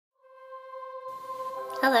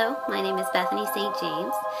Hello, my name is Bethany St.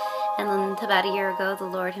 James, and about a year ago the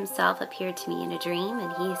Lord himself appeared to me in a dream,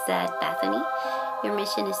 and he said, Bethany, your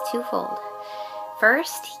mission is twofold.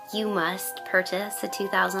 First, you must purchase a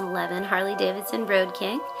 2011 Harley-Davidson Road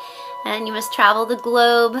King, and you must travel the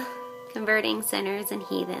globe converting sinners and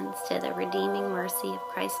heathens to the redeeming mercy of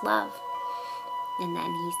Christ's love. And then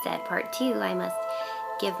he said, part two, I must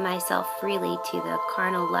give myself freely to the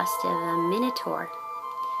carnal lust of a minotaur,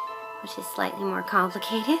 which is slightly more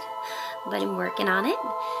complicated, but I'm working on it.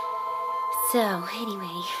 So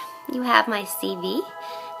anyway, you have my CV,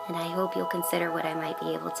 and I hope you'll consider what I might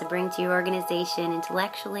be able to bring to your organization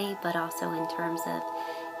intellectually, but also in terms of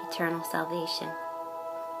eternal salvation.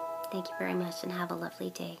 Thank you very much, and have a lovely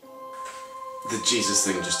day. The Jesus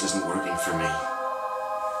thing just isn't working for me.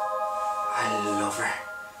 I love her.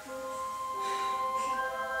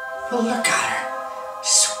 Well, look at her.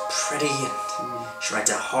 She's so pretty, and she rides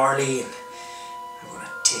a Harley, and I'm going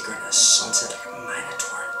to take her in the sunset like a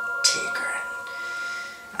minotaur. Take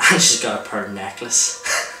her, and she's got a pearl necklace.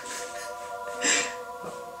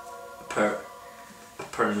 a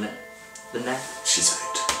pearl in the neck. She's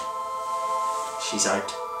out. She's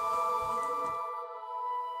out.